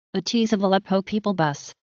A Tease of Aleppo people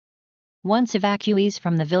bus. Once evacuees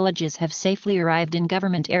from the villages have safely arrived in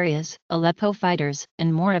government areas, Aleppo fighters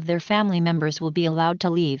and more of their family members will be allowed to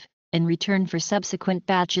leave, in return for subsequent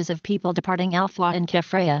batches of people departing al-Foua and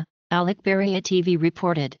Kefraya, al-Ikhbariya TV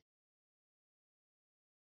reported.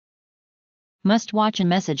 Must watch a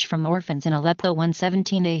message from orphans in Aleppo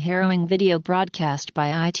 117. A harrowing video broadcast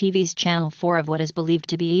by ITV's Channel 4 of what is believed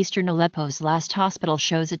to be eastern Aleppo's last hospital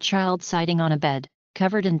shows a child sitting on a bed,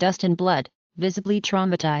 covered in dust and blood, visibly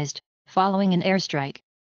traumatized, following an airstrike.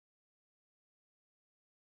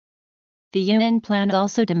 The UN plan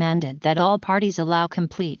also demanded that all parties allow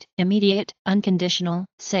complete, immediate, unconditional,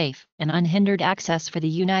 safe, and unhindered access for the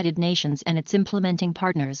United Nations and its implementing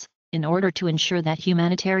partners, in order to ensure that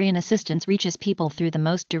humanitarian assistance reaches people through the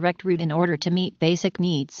most direct route in order to meet basic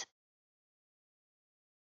needs.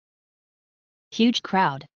 Huge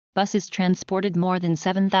crowd, buses transported more than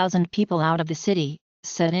 7,000 people out of the city,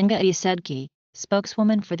 said Inga Isedki,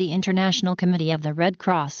 spokeswoman for the International Committee of the Red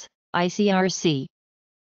Cross, ICRC.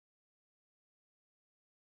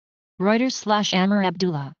 Reuters/Amr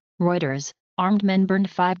Abdullah, Reuters. Armed men burned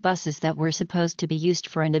 5 buses that were supposed to be used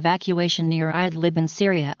for an evacuation near Idlib in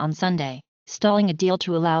Syria on Sunday, stalling a deal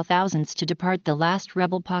to allow thousands to depart the last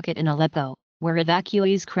rebel pocket in Aleppo, where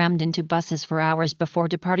evacuees crammed into buses for hours before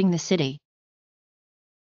departing the city.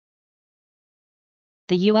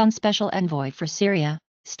 The UN Special Envoy for Syria,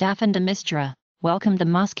 Staffan de Mistura, welcomed the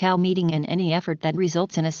Moscow meeting and any effort that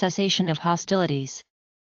results in a cessation of hostilities.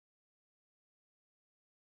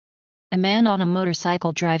 A man on a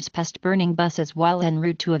motorcycle drives past burning buses while en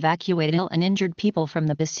route to evacuate ill and injured people from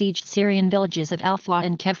the besieged Syrian villages of al-Foua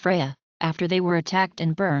and Kefraya, after they were attacked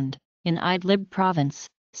and burned, in Idlib province,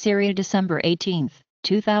 Syria December 18,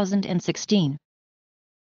 2016.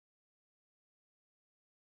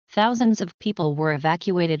 Thousands of people were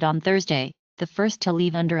evacuated on Thursday, the first to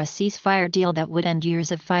leave under a ceasefire deal that would end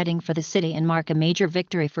years of fighting for the city and mark a major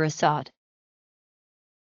victory for Assad.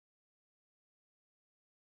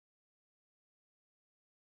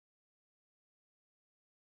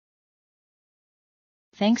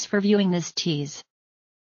 Thanks for viewing this tease.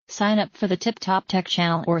 Sign up for the Tip Top Tech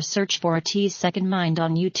channel or search for a Tease Second Mind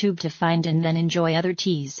on YouTube to find and then enjoy other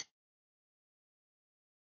tease.